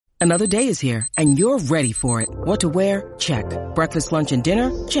Another day is here, and you're ready for it. What to wear? Check. Breakfast, lunch, and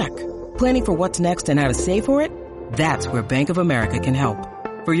dinner? Check. Planning for what's next and how to save for it? That's where Bank of America can help.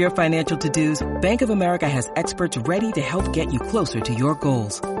 For your financial to-dos, Bank of America has experts ready to help get you closer to your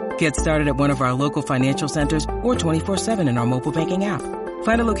goals. Get started at one of our local financial centers or 24/7 in our mobile banking app.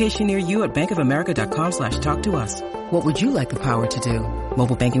 Find a location near you at bankofamerica.com/talktous. What would you like the power to do?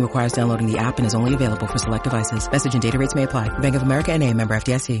 Mobile banking requires downloading the app and is only available for select devices. Message and data rates may apply. Bank of America N.A., member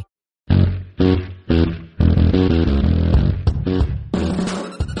FDIC.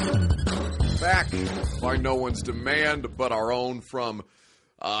 Back by no one's demand but our own from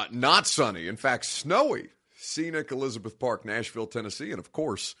not sunny, in fact, snowy, scenic Elizabeth Park, Nashville, Tennessee, and of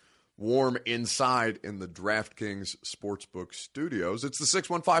course, warm inside in the DraftKings Sportsbook studios. It's the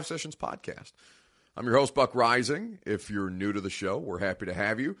 615 Sessions podcast. I'm your host, Buck Rising. If you're new to the show, we're happy to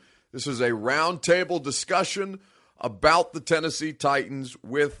have you. This is a roundtable discussion about the Tennessee Titans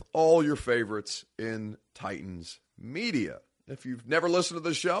with all your favorites in Titans media. If you've never listened to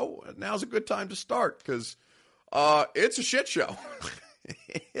the show, now's a good time to start because it's a shit show.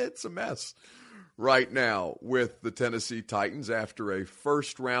 It's a mess right now with the Tennessee Titans after a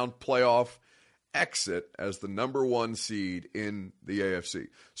first-round playoff exit as the number one seed in the AFC.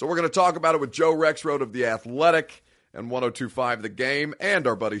 So we're going to talk about it with Joe Rexrode of The Athletic and 102.5 The Game and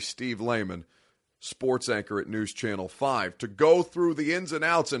our buddy Steve Lehman, sports anchor at News Channel 5, to go through the ins and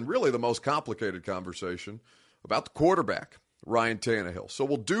outs and really the most complicated conversation about the quarterback, Ryan Tannehill. So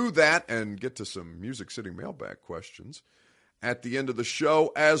we'll do that and get to some Music City mailbag questions at the end of the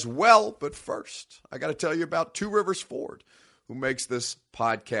show as well. But first, I got to tell you about Two Rivers Ford, who makes this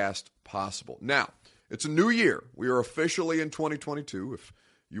podcast possible. Now, it's a new year. We are officially in 2022, if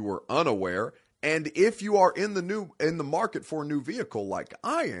you were unaware. And if you are in the market for a new vehicle like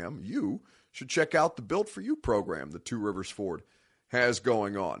I am, you should check out the Built For You program that Two Rivers Ford has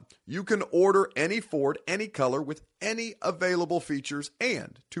going on. You can order any Ford, any color, with any available features,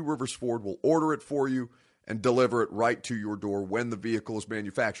 and Two Rivers Ford will order it for you and deliver it right to your door when the vehicle is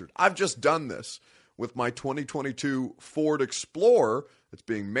manufactured. I've just done this with my 2022 Ford Explorer. It's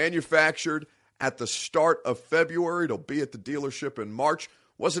being manufactured at the start of February. It'll be at the dealership in March.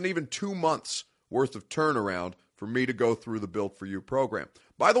 Wasn't even 2 months worth of turnaround for me to go through the Built For You program.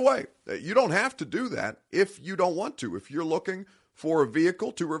 By the way, you don't have to do that if you don't want to. If you're looking for a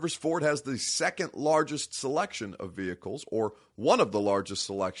vehicle, Two Rivers Ford has the second largest selection of vehicles, or one of the largest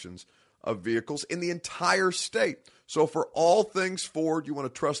selections of vehicles in the entire state. So for all things Ford, you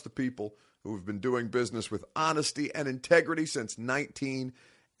want to trust the people who have been doing business with honesty and integrity since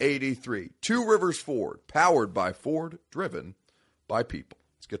 1983. Two Rivers Ford, powered by Ford, driven by people.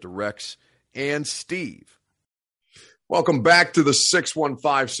 Let's get to Rex and Steve. Welcome back to the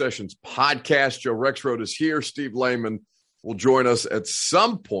 615 Sessions podcast. Joe Rexrode is here. Steve Lehman will join us at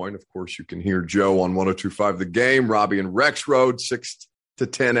some point. Of course, you can hear Joe on 102.5 The Game, Robbie and Rexrode, 6 to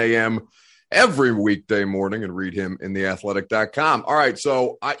 10 a.m. every weekday morning, and read him in theathletic.com. All right,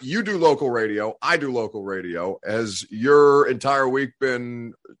 so you do local radio. I do local radio. Has your entire week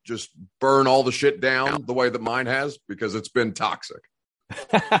been just burn all the shit down the way that mine has? Because it's been toxic.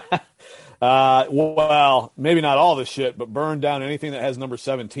 Well, maybe not all the shit, but burn down anything that has number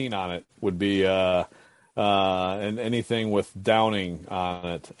 17 on it would be and anything with Downing on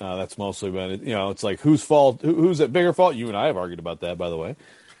it. That's mostly been, it's like whose fault, who's at bigger fault? You and I have argued about that, by the way.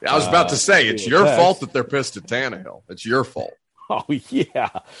 I was about to say, it's your fault that they're pissed at Tannehill. It's your fault. Oh, yeah.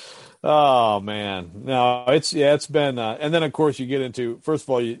 Oh, man. No, it's been, and then, of course, you get into, first of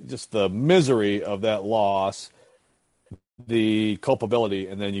all, just the misery of that loss, the culpability,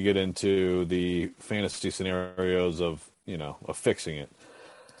 and then you get into the fantasy scenarios of fixing it,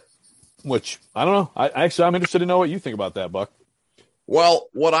 which I don't know. I'm interested to know what you think about that, Buck. Well,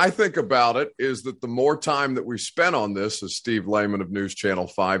 what I think about it is that the more time that we spent on this, as Steve Lehman of News Channel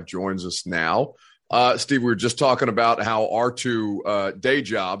 5 joins us now. Steve, we were just talking about how our two day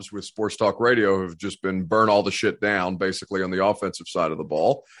jobs with Sports Talk Radio have just been burn all the shit down, basically, on the offensive side of the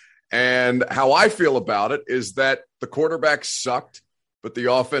ball. And how I feel about it is that the quarterback sucked, but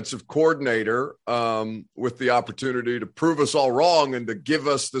the offensive coordinator, with the opportunity to prove us all wrong and to give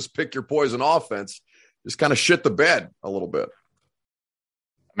us this pick your poison offense, just kind of shit the bed a little bit.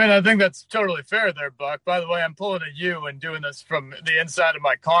 I mean, I think that's totally fair there, Buck. By the way, I'm pulling a U and doing this from the inside of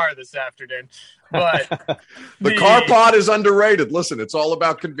my car this afternoon. But the car pod is underrated. Listen, it's all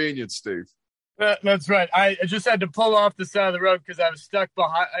about convenience, Steve. That's right. I just had to pull off the side of the road because I was stuck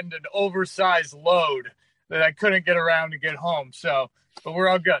behind an oversized load that I couldn't get around to get home. So, but we're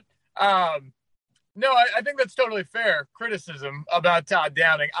all good. No, No, I think that's totally fair criticism about Todd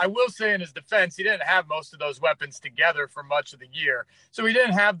Downing. I will say in his defense, he didn't have most of those weapons together for much of the year. So he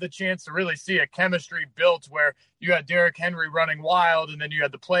didn't have the chance to really see a chemistry built where you had Derrick Henry running wild and then you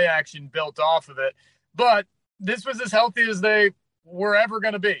had the play action built off of it. But this was as healthy as they were ever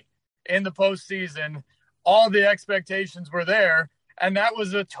going to be in the postseason. All the expectations were there. And that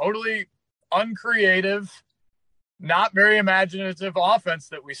was a totally uncreative, not very imaginative offense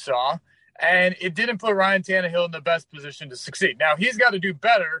that we saw. And it didn't put Ryan Tannehill in the best position to succeed. Now, he's got to do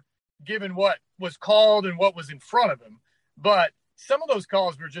better given what was called and what was in front of him. But some of those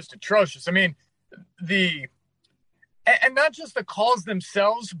calls were just atrocious. I mean, and not just the calls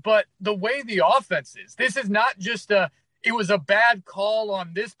themselves, but the way the offense is. This is not just it was a bad call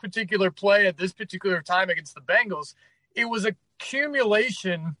on this particular play at this particular time against the Bengals. It was a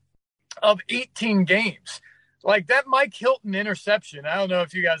accumulation of 18 games. Like that Mike Hilton interception, I don't know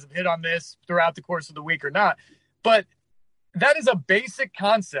if you guys have hit on this throughout the course of the week or not, but that is a basic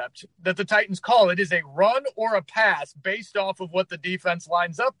concept that the Titans call. It is a run or a pass based off of what the defense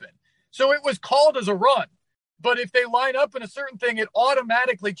lines up in. So it was called as a run, but if they line up in a certain thing, it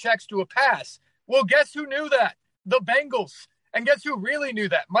automatically checks to a pass. Well, guess who knew that? The Bengals. And guess who really knew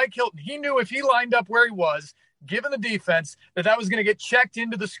that? Mike Hilton. He knew if he lined up where he was, given the defense, that was going to get checked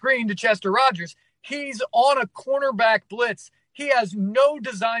into the screen to Chester Rogers. He's on a cornerback blitz. He has no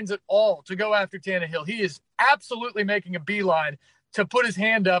designs at all to go after Tannehill. He is absolutely making a beeline to put his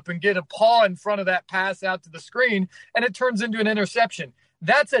hand up and get a paw in front of that pass out to the screen, and it turns into an interception.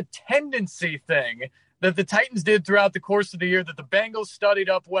 That's a tendency thing that the Titans did throughout the course of the year that the Bengals studied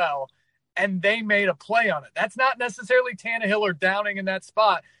up well, and they made a play on it. That's not necessarily Tannehill or Downing in that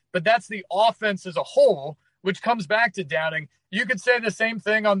spot, but that's the offense as a whole, which comes back to Downing. You could say the same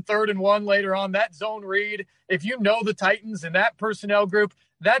thing on 3rd and 1 later on. That zone read, if you know the Titans and that personnel group,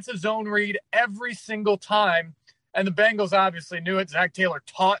 that's a zone read every single time. And the Bengals obviously knew it. Zach Taylor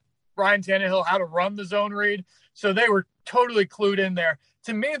taught Ryan Tannehill how to run the zone read. So they were totally clued in there.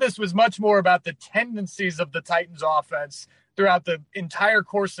 To me, this was much more about the tendencies of the Titans offense throughout the entire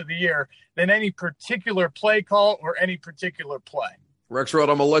course of the year than any particular play call or any particular play. Rexrod,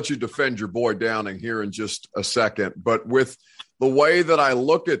 I'm going to let you defend your boy Downing here in just a second. But with the way that I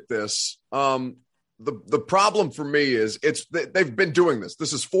look at this, the problem for me is they've been doing this.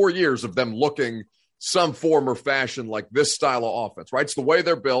 This is 4 years of them looking some form or fashion like this style of offense, right? It's the way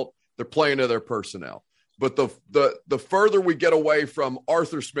they're built. They're playing to their personnel. But the further we get away from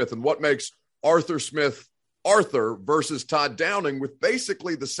Arthur Smith and what makes Arthur Smith Arthur versus Todd Downing with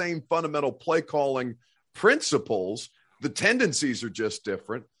basically the same fundamental play calling principles, the tendencies are just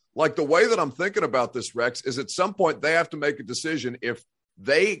different. Like the way that I'm thinking about this, Rex, is at some point they have to make a decision if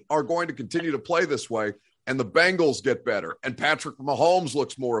they are going to continue to play this way and the Bengals get better and Patrick Mahomes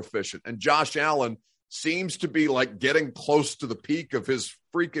looks more efficient and Josh Allen seems to be like getting close to the peak of his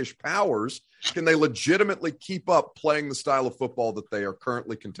freakish powers. Can they legitimately keep up playing the style of football that they are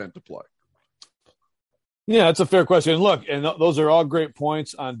currently content to play? Yeah, that's a fair question. Look, and those are all great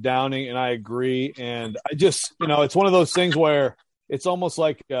points on Downing, and I agree. And I just, it's one of those things where it's almost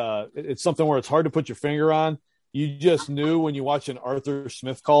like it's something where it's hard to put your finger on. You just knew when you watch an Arthur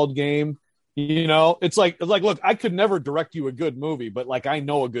Smith called game, it's like, look, I could never direct you a good movie, but like I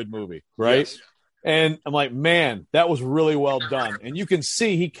know a good movie, right? Yes. And I'm like, man, that was really well done. And you can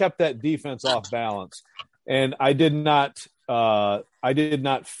see he kept that defense off balance. And I did not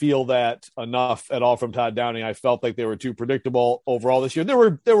feel that enough at all from Todd Downing. I felt like they were too predictable overall this year. There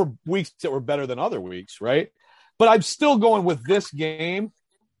were weeks that were better than other weeks, right? But I'm still going with this game.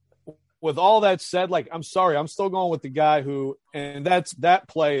 With all that said, like, I'm sorry, I'm still going with the guy who, and that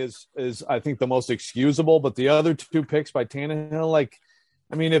play is I think the most excusable. But the other two picks by Tannehill, like,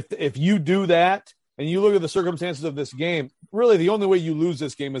 I mean, if you do that and you look at the circumstances of this game, really the only way you lose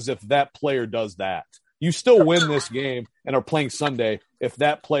this game is if that player does that. You still win this game and are playing Sunday if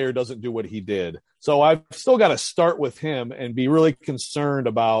that player doesn't do what he did. So I've still got to start with him and be really concerned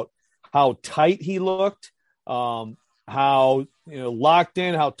about how tight he looked, how locked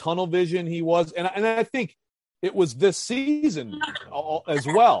in, how tunnel vision he was. And I think it was this season as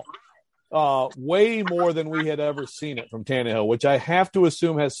well, way more than we had ever seen it from Tannehill, which I have to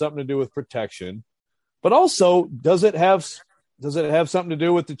assume has something to do with protection. But also, does it have something to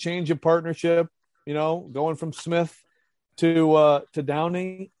do with the change of partnership? Going from Smith to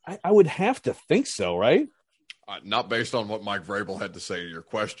Downing, I would have to think so, right? Not based on what Mike Vrabel had to say to your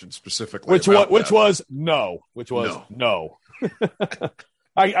question specifically. Which was no.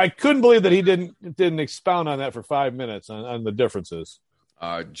 I couldn't believe that he didn't expound on that for 5 minutes on the differences.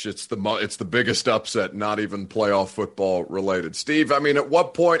 It's the biggest upset, not even playoff football related. Steve, I mean, at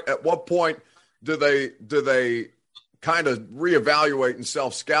what point do they kind of reevaluate and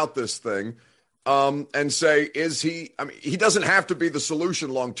self-scout this thing and say, is he – I mean, he doesn't have to be the solution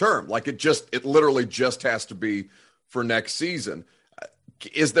long term. Like it literally just has to be for next season.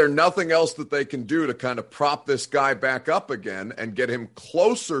 Is there nothing else that they can do to kind of prop this guy back up again and get him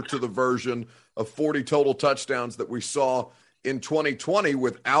closer to the version of 40 total touchdowns that we saw in 2020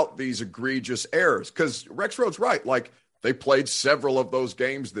 without these egregious errors? Because Rexrode's right. Like, they played several of those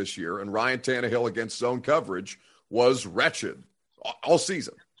games this year, and Ryan Tannehill against zone coverage was wretched all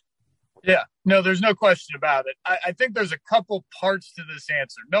season. Yeah, no, there's no question about it. I think there's a couple parts to this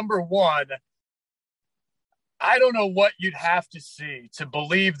answer. Number one, I don't know what you'd have to see to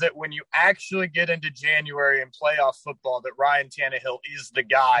believe that when you actually get into January and playoff football, that Ryan Tannehill is the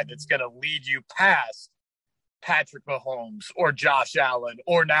guy that's going to lead you past Patrick Mahomes or Josh Allen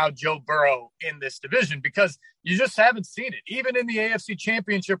or now Joe Burrow in this division, because you just haven't seen it. Even in the AFC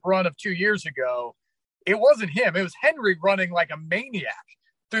Championship run of 2 years ago, it wasn't him. It was Henry running like a maniac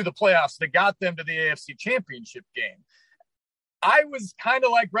through the playoffs that got them to the AFC Championship game. I was kind of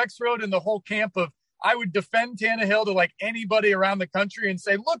like Rexrode in the whole camp of, I would defend Tannehill to like anybody around the country and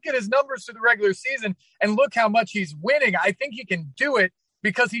say, look at his numbers through the regular season and look how much he's winning. I think he can do it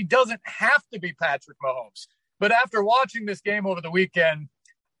because he doesn't have to be Patrick Mahomes. But after watching this game over the weekend,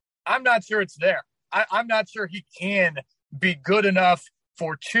 I'm not sure it's there. I'm not sure he can be good enough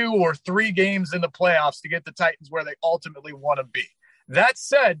for 2 or 3 games in the playoffs to get the Titans where they ultimately want to be. That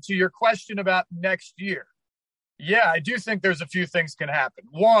said, to your question about next year, yeah, I do think there's a few things can happen.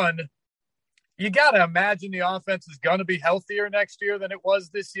 One, you got to imagine the offense is going to be healthier next year than it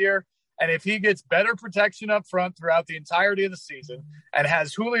was this year. And if he gets better protection up front throughout the entirety of the season and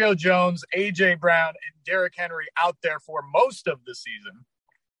has Julio Jones, A.J. Brown, and Derrick Henry out there for most of the season,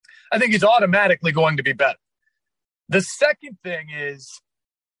 I think he's automatically going to be better. The second thing is,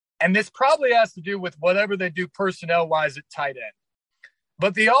 and this probably has to do with whatever they do personnel-wise at tight end,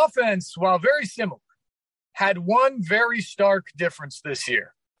 but the offense, while very similar, had one very stark difference this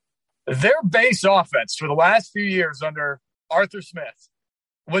year. Their base offense for the last few years under Arthur Smith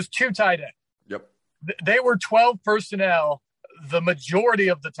was 2 tight ends. Yep. They were 12 personnel the majority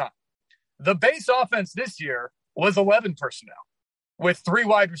of the time. The base offense this year was 11 personnel with 3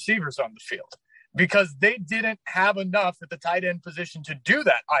 wide receivers on the field because they didn't have enough at the tight end position to do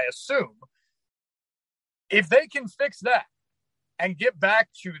that, I assume. If they can fix that and get back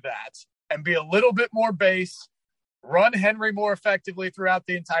to that and be a little bit more base, run Henry more effectively throughout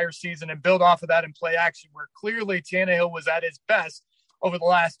the entire season and build off of that in play action, where clearly Tannehill was at his best over the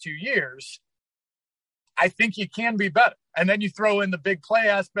last 2 years, I think you can be better. And then you throw in the big play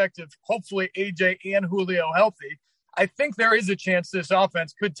aspect of hopefully AJ and Julio healthy. I think there is a chance this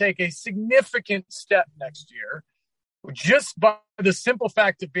offense could take a significant step next year just by the simple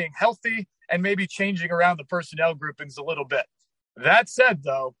fact of being healthy and maybe changing around the personnel groupings a little bit. That said,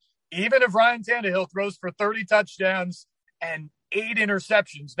 though, even if Ryan Tannehill throws for 30 touchdowns and 8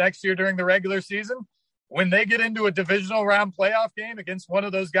 interceptions next year during the regular season, when they get into a divisional round playoff game against one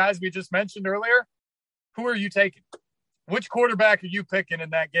of those guys we just mentioned earlier, who are you taking? Which quarterback are you picking in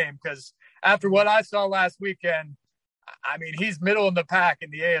that game? Because after what I saw last weekend, I mean, he's middle in the pack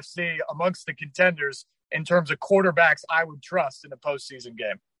in the AFC amongst the contenders in terms of quarterbacks I would trust in a postseason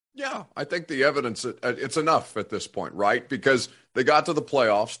game. Yeah, I think the evidence, it's enough at this point, right? Because they got to the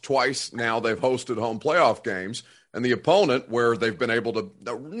playoffs twice now. They've hosted home playoff games, and the opponent, where they've been able to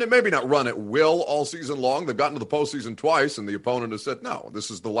maybe not run at will all season long, they've gotten to the postseason twice, and the opponent has said, no, this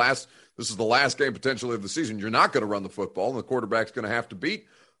is the last game potentially of the season. You're not going to run the football, and the quarterback's going to have to beat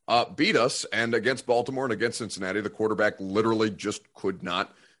us. And against Baltimore and against Cincinnati, the quarterback literally just could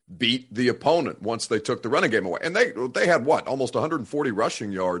not beat the opponent once they took the running game away. And they had what, almost 140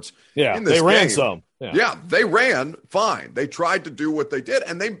 rushing yards in this game. They ran some. Yeah, they ran fine. They tried to do what they did.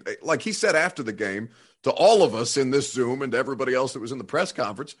 And they, like he said after the game to all of us in this Zoom and to everybody else that was in the press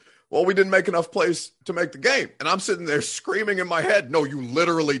conference, well, we didn't make enough plays to make the game. And I'm sitting there screaming in my head, no, you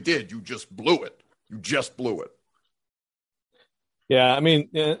literally did. You just blew it. You just blew it. Yeah, I mean,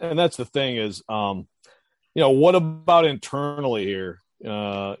 and that's the thing is, what about internally here?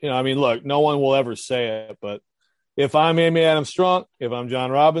 I mean, look, no one will ever say it, but if I'm Amy Adams Strunk, if I'm John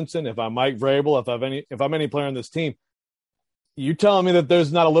Robinson, if I'm Mike Vrabel, if I'm any player on this team, you telling me that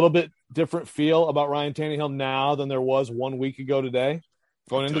there's not a little bit different feel about Ryan Tannehill now than there was 1 week ago today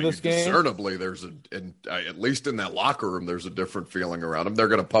going into this game? Discernibly, there's at least in that locker room, there's a different feeling around him. They're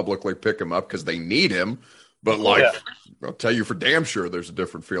going to publicly pick him up because they need him. But I'll tell you for damn sure, there's a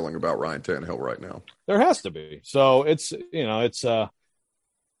different feeling about Ryan Tannehill right now. There has to be. So it's a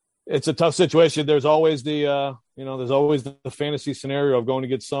tough situation. There's always the there's always the fantasy scenario of going to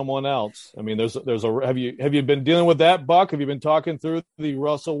get someone else. I mean, have you been dealing with that, Buck? Have you been talking through the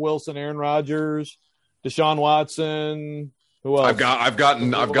Russell Wilson, Aaron Rodgers, Deshaun Watson? Who else? I've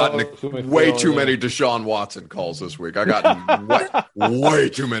gotten way too many Deshaun Watson calls this week. I got way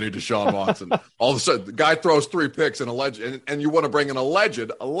too many Deshaun Watson. All of a sudden, the guy throws 3 picks and you want to bring an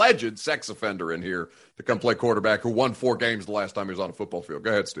alleged sex offender in here to come play quarterback who won 4 games the last time he was on a football field. Go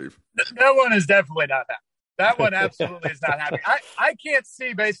ahead, Steve. That one is definitely not happy. That one absolutely is not happy. I can't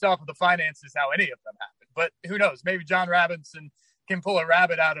see based off of the finances how any of them happen, but who knows? Maybe John Robinson can pull a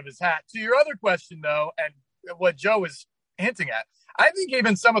rabbit out of his hat. To your other question, though, and what Joe was hinting at, I think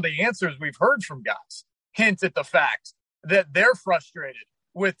even some of the answers we've heard from guys hint at the fact that they're frustrated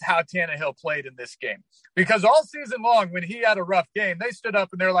with how Tannehill played in this game. Because all season long, when he had a rough game, they stood up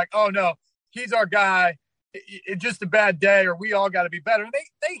and they're like, oh, no, he's our guy. It's just a bad day, or we all got to be better. And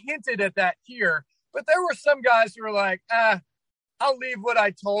they hinted at that here. But there were some guys who were like, I'll leave what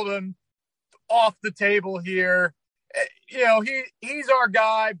I told him off the table here. He's our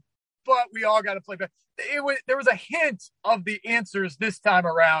guy, but we all got to play better. There was a hint of the answers this time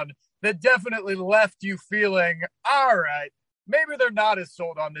around that definitely left you feeling, all right, maybe they're not as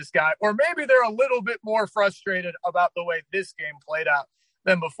sold on this guy, or maybe they're a little bit more frustrated about the way this game played out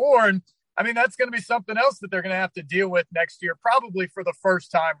than before. And I mean, that's going to be something else that they're going to have to deal with next year, probably for the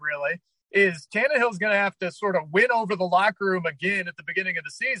first time, really, is Tannehill's going to have to sort of win over the locker room again at the beginning of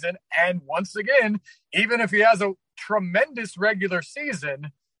the season. And once again, even if he has a tremendous regular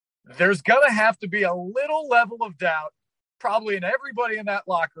season, there's going to have to be a little level of doubt, probably in everybody in that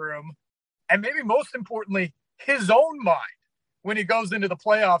locker room, and maybe most importantly, his own mind when he goes into the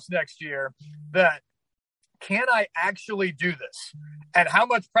playoffs next year, that can I actually do this? And how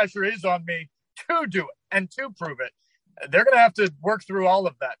much pressure is on me to do it and to prove it? They're going to have to work through all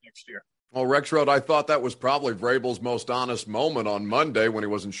of that next year. Well, Rexrode, I thought that was probably Vrabel's most honest moment on Monday when he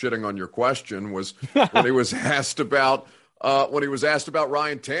wasn't shitting on your question, was when he was asked about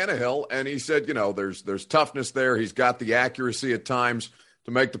Ryan Tannehill, and he said, there's toughness there. He's got the accuracy at times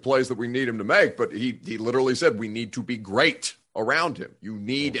to make the plays that we need him to make, but he literally said we need to be great around him. You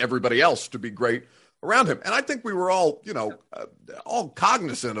need everybody else to be great around him. And I think we were all, all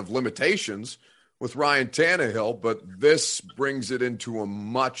cognizant of limitations with Ryan Tannehill, but this brings it into a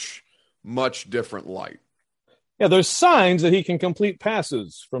much, much different light. Yeah, there's signs that he can complete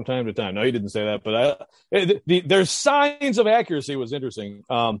passes from time to time. No, he didn't say that, but there's signs of accuracy was interesting.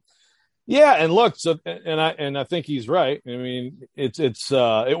 Yeah, and look, I think he's right. I mean,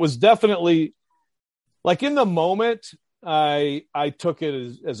 it was definitely like in the moment. I took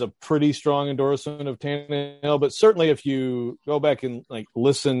it as a pretty strong endorsement of Tannehill, but certainly if you go back and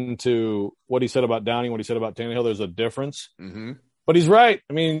listen to what he said about Downing, what he said about Tannehill, there's a difference. Mm-hmm. But he's right.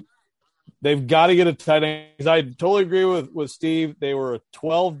 I mean, they've got to get a tight end. I totally agree with Steve. They were a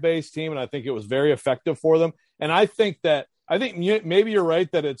 12-base team, and I think it was very effective for them. And I think maybe you're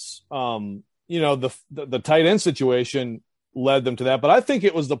right that it's the tight end situation led them to that. But I think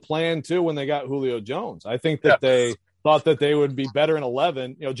it was the plan too when they got Julio Jones. I think that they thought that they would be better in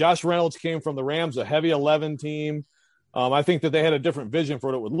 11. Josh Reynolds came from the Rams, a heavy 11 team. I think that they had a different vision for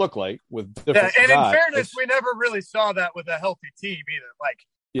what it would look like with different and guys. In fairness, we never really saw that with a healthy team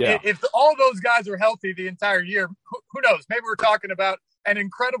either. If all those guys are healthy the entire year, who knows? Maybe we're talking about an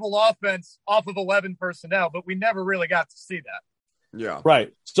incredible offense off of 11 personnel, but we never really got to see that. Yeah.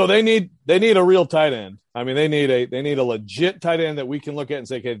 Right. So they need a real tight end. I mean, they need a legit tight end that we can look at and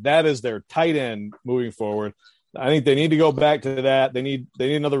say, okay, that is their tight end moving forward. I think they need to go back to that. They need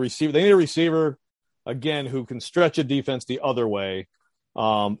another receiver. They need a receiver again who can stretch a defense the other way.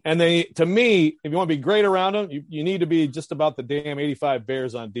 And to me, if you want to be great around them, you need to be just about the damn 85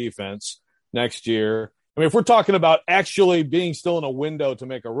 Bears on defense next year. I mean, if we're talking about actually being still in a window to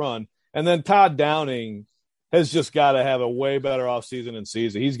make a run, and then Todd Downing has just got to have a way better offseason and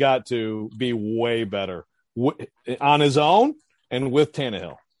season. He's got to be way better on his own and with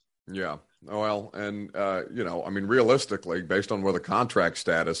Tannehill. Yeah. Well, and, realistically, based on where the contract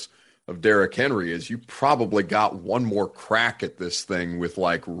status of Derrick Henry is, you probably got one more crack at this thing with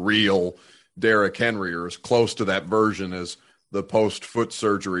real Derrick Henry, or as close to that version as the post-foot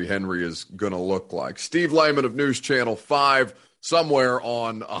surgery Henry is going to look like. Steve Lehman of News Channel 5, somewhere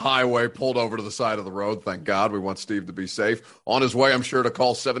on a highway, pulled over to the side of the road. Thank God. We want Steve to be safe. On his way, I'm sure, to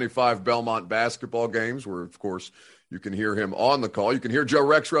call 75 Belmont basketball games, where, of course, you can hear him on the call. You can hear Joe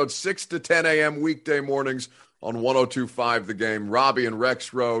Rexrode 6 to 10 a.m. weekday mornings on 102.5 The Game. Robbie and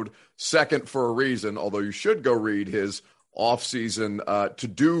Rexrode, second for a reason, although you should go read his off-season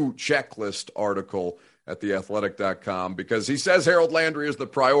to-do checklist article at theathletic.com, because he says Harold Landry is the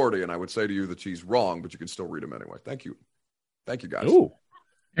priority, and I would say to you that he's wrong, but you can still read him anyway. Thank you. Thank you, guys. Ooh.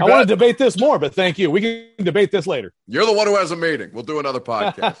 I want to debate this more, but thank you. We can debate this later. You're the one who has a meeting. We'll do another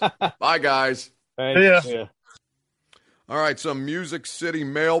podcast. Bye, guys. Thanks. Yeah. All right, some Music City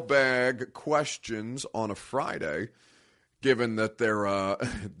mailbag questions on a Friday, given that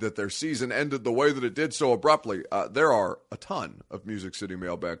their season ended the way that it did so abruptly. There are a ton of Music City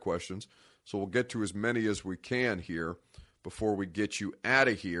mailbag questions, so we'll get to as many as we can here before we get you out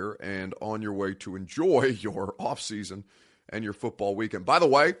of here and on your way to enjoy your offseason and your football weekend. By the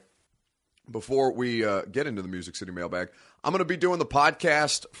way, before we get into the Music City mailbag, I'm going to be doing the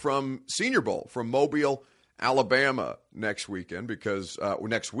podcast from Senior Bowl from Mobile, Alabama next week, because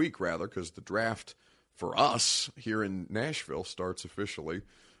the draft for us here in Nashville starts officially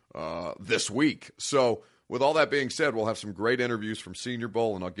this week. So with all that being said, we'll have some great interviews from Senior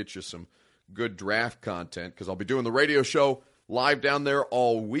Bowl, and I'll get you some good draft content because I'll be doing the radio show live down there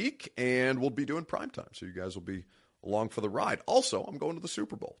all week, and we'll be doing primetime, so you guys will be along for the ride. Also, I'm going to the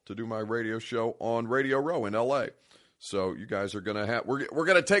Super Bowl to do my radio show on Radio Row in L.A., so you guys are going to have – we're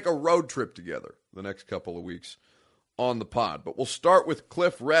going to take a road trip together the next couple of weeks on the pod. But we'll start with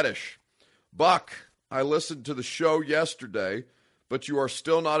Cliff Reddish. Buck, I listened to the show yesterday, but you are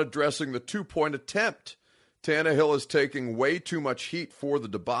still not addressing the 2-point attempt. Tannehill is taking way too much heat for the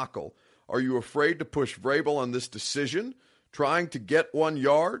debacle. Are you afraid to push Vrabel on this decision? Trying to get 1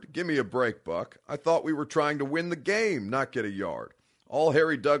 yard? Give me a break, Buck. I thought we were trying to win the game, not get a yard. All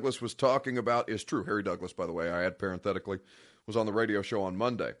Harry Douglas was talking about is true. Harry Douglas, by the way, I add parenthetically, was on the radio show on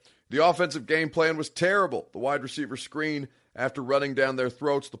Monday. The offensive game plan was terrible. The wide receiver screen after running down their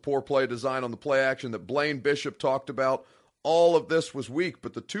throats, the poor play design on the play action that Blaine Bishop talked about, all of this was weak,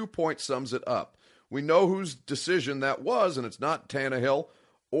 but the 2-point sums it up. We know whose decision that was, and it's not Tannehill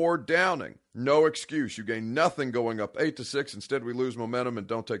or Downing. No excuse. You gain nothing going up 8-6. Instead, we lose momentum and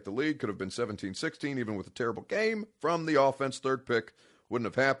don't take the lead. Could have been 17-16, even with a terrible game from the offense. Third pick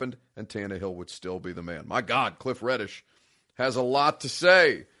wouldn't have happened, and Tannehill would still be the man. My God, Cliff Reddish has a lot to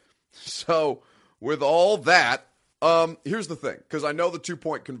say. So with all that, here's the thing, because I know the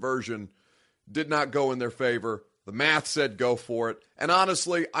 2-point conversion did not go in their favor. The math said go for it. And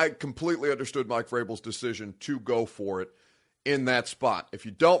honestly, I completely understood Mike Vrabel's decision to go for it in that spot. If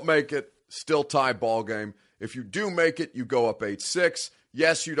you don't make it, still tie ball game. If you do make it, you go up 8-6.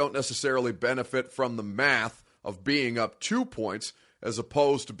 Yes, you don't necessarily benefit from the math of being up 2 points as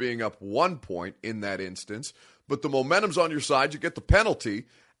opposed to being up 1 point in that instance. But the momentum's on your side. You get the penalty,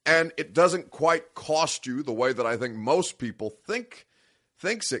 and it doesn't quite cost you the way that I think most people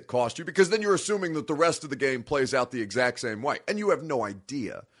thinks it cost you, because then you're assuming that the rest of the game plays out the exact same way. And you have no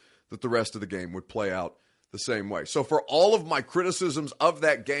idea that the rest of the game would play out the same way. So for all of my criticisms of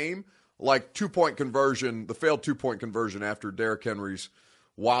that game, like 2-point conversion, the failed 2-point conversion after Derrick Henry's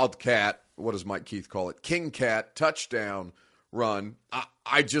Wildcat, what does Mike Keith call it, King Cat touchdown run,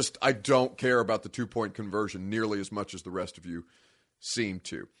 I don't care about the 2-point conversion nearly as much as the rest of you seem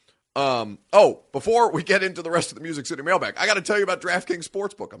to. Before we get into the rest of the Music City mailbag, I got to tell you about DraftKings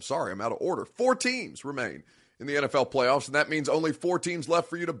Sportsbook. I'm sorry, I'm out of order. 4 teams remain in the NFL playoffs, and that means only 4 teams left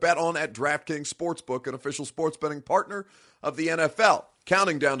for you to bet on at DraftKings Sportsbook, an official sports betting partner of the NFL.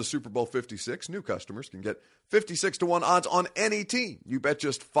 Counting down to Super Bowl 56, new customers can get 56-1 odds on any team. You bet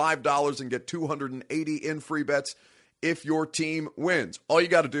just $5 and get 280 in free bets if your team wins. All you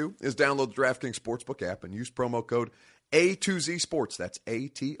got to do is download the DraftKings Sportsbook app and use promo code A2Z Sports. That's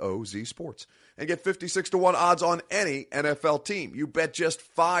A-T-O-Z Sports. And get 56-1 odds on any NFL team. You bet just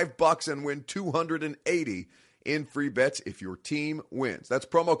 $5 and win 280 in free bets if your team wins. That's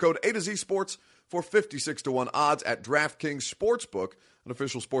promo code A2Z Sports for 56-1 odds at DraftKings Sportsbook, an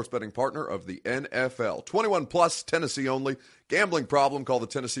official sports betting partner of the NFL. 21 plus, Tennessee only. Gambling problem? Call the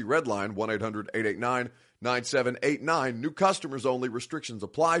Tennessee Red Line, 1-800-889-9789. New customers only. Restrictions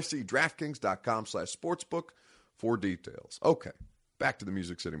apply. See DraftKings.com/sportsbook for details. Okay, back to the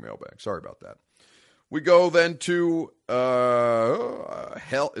Music City mailbag. Sorry about that. We go then to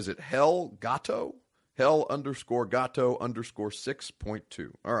Hell Gato? Hell_Gato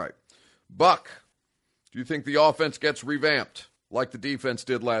 _6.2. All right. Buck, do you think the offense gets revamped like the defense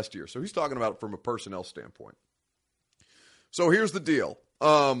did last year? So he's talking about it from a personnel standpoint. So here's the deal.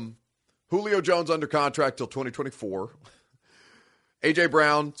 Julio Jones under contract till 2024. A.J.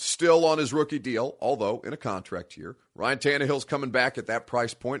 Brown still on his rookie deal, although in a contract year. Ryan Tannehill's coming back at that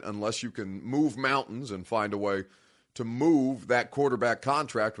price point unless you can move mountains and find a way to move that quarterback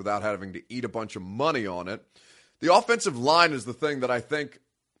contract without having to eat a bunch of money on it. The offensive line is the thing that I think,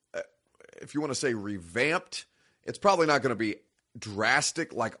 if you want to say revamped, it's probably not going to be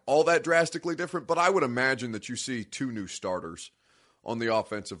all that drastically different, but I would imagine that you see 2 new starters on the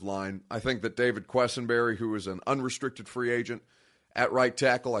offensive line. I think that David Quessenberry, who is an unrestricted free agent at right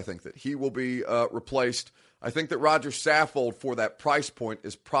tackle, I think that he will be replaced. I think that Roger Saffold, for that price point,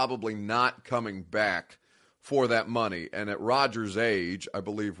 is probably not coming back for that money. And at Roger's age, I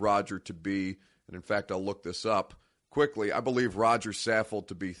believe Roger to be, and in fact, I'll look this up quickly, I believe Roger Saffold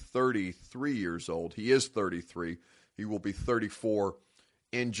to be 33 years old. He is 33. He will be 34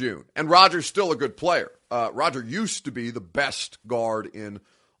 in June. And Roger's still a good player. Roger used to be the best guard in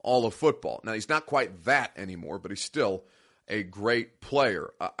all of football. Now, he's not quite that anymore, but he's still a great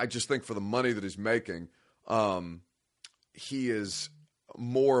player. I just think for the money that he's making, he is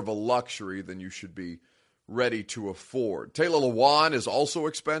more of a luxury than you should be ready to afford. Taylor Lewan is also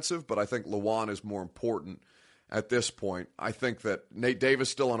expensive, but I think Lewan is more important at this point. I think that Nate Davis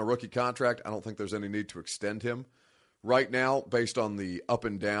still on a rookie contract. I don't think there's any need to extend him right now based on the up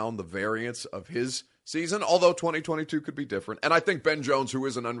and down, the variance of his season, although 2022 could be different. And I think Ben Jones, who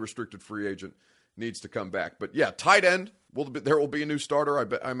is an unrestricted free agent, needs to come back. But yeah, tight end, there will be a new starter.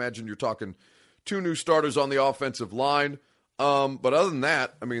 I imagine you're talking 2 new starters on the offensive line. But other than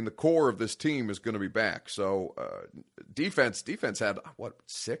that, I mean, the core of this team is going to be back. So defense had,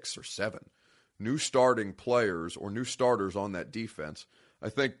 6 or 7 new starting players or new starters on that defense. I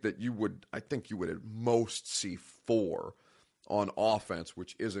think you would at most see 4 on offense,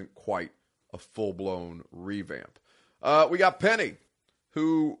 which isn't quite a full-blown revamp. We got Penny,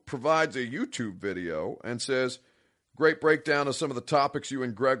 who provides a YouTube video and says, great breakdown of some of the topics you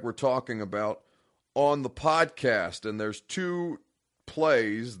and Greg were talking about on the podcast. And there's 2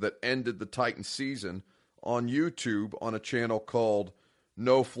 plays that ended the Titans season on YouTube on a channel called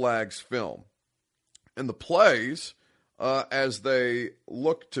No Flags Film. And the plays, as they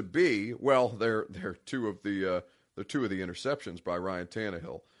look to be, well, they're 2 of the interceptions by Ryan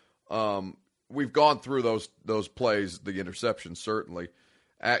Tannehill. We've gone through those plays, the interceptions certainly,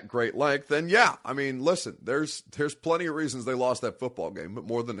 at great length. And yeah, I mean, listen, there's plenty of reasons they lost that football game, but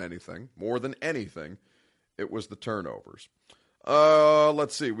more than anything, it was the turnovers.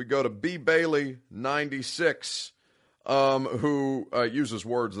 Let's see. We go to B. Bailey 96, who uses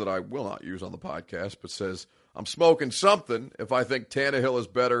words that I will not use on the podcast, but says, I'm smoking something if I think Tannehill is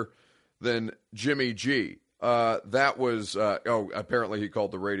better than Jimmy G. That was, apparently he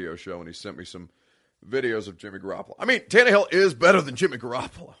called the radio show and he sent me some videos of Jimmy Garoppolo. I mean, Tannehill is better than Jimmy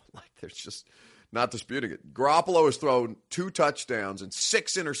Garoppolo. There's just not disputing it. Garoppolo has thrown 2 touchdowns and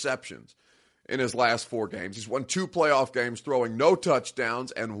 6 interceptions in his last 4 games. He's won 2 playoff games throwing no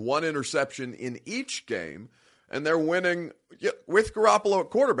touchdowns and 1 interception in each game. And they're winning with Garoppolo at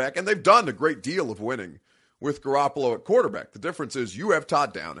quarterback, and they've done a great deal of winning with Garoppolo at quarterback. The difference is you have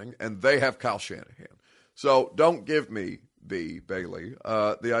Todd Downing, and they have Kyle Shanahan. So don't give me, B. Bailey,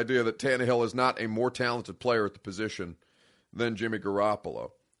 the idea that Tannehill is not a more talented player at the position than Jimmy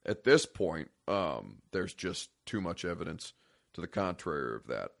Garoppolo. At this point, there's just too much evidence to the contrary of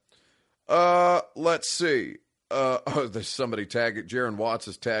that. Let's see. There's somebody tagged. Jaron Watts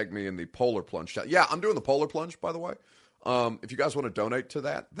has tagged me in the Polar Plunge chat. Yeah, I'm doing the Polar Plunge, by the way. If you guys want to donate to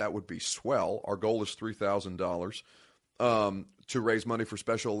that would be swell. Our goal is $3,000 to raise money for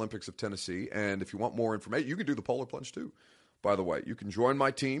Special Olympics of Tennessee. And if you want more information, you can do the Polar Plunge too, by the way. You can join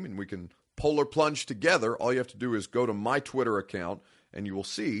my team, and we can Polar Plunge together. All you have to do is go to my Twitter account, and you will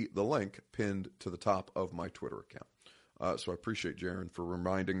see the link pinned to the top of my Twitter account. So I appreciate Jaron for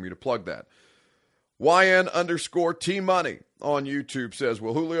reminding me to plug that. YN_T-Money on YouTube says,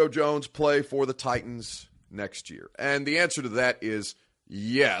 will Julio Jones play for the Titans next year? And the answer to that is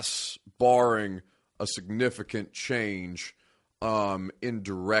yes, barring a significant change in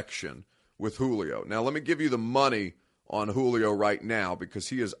direction with Julio. Now, let me give you the money on Julio right now because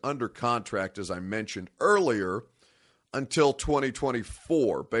he is under contract, as I mentioned earlier, until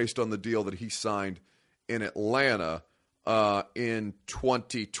 2024 based on the deal that he signed in Atlanta in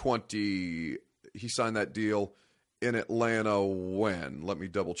 2020. He signed that deal in Atlanta when? Let me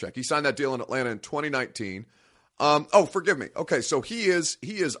double check. He signed that deal in Atlanta in 2019. Forgive me. Okay, so he is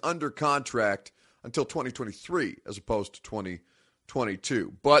under contract until 2023 as opposed to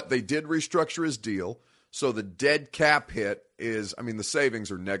 2022. But they did restructure his deal, so the dead cap hit is, the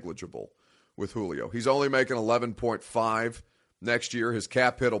savings are negligible with Julio. He's only making 11.5 next year. His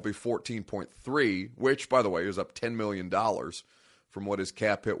cap hit will be 14.3, which, by the way, is up $10 million from what his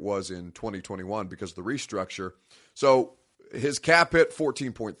cap hit was in 2021 because of the restructure. So his cap hit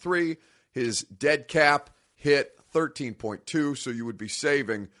 14.3, his dead cap hit 13.2, so you would be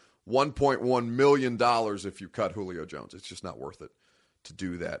saving $1.1 million if you cut Julio Jones. It's just not worth it to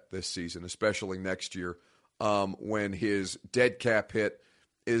do that this season, especially next year when his dead cap hit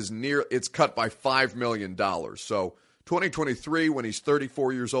it's cut by $5 million. So 2023, when he's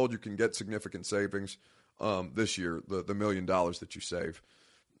 34 years old, you can get significant savings. This year, the $1 million that you save,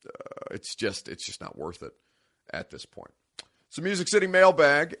 it's just not worth it at this point. So Music City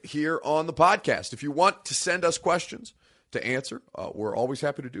Mailbag here on the podcast. If you want to send us questions to answer, we're always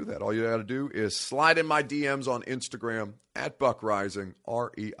happy to do that. All you got to do is slide in my DMs on Instagram at Buck Reising,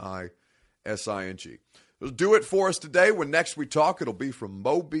 REISING. It'll do it for us today. When next we talk, it'll be from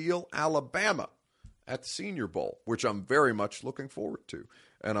Mobile, Alabama at the Senior Bowl, which I'm very much looking forward to.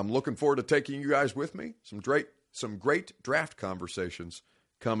 And I'm looking forward to taking you guys with me. Some great draft conversations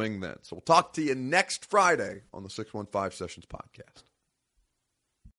coming then. So we'll talk to you next Friday on the 615 Sessions podcast.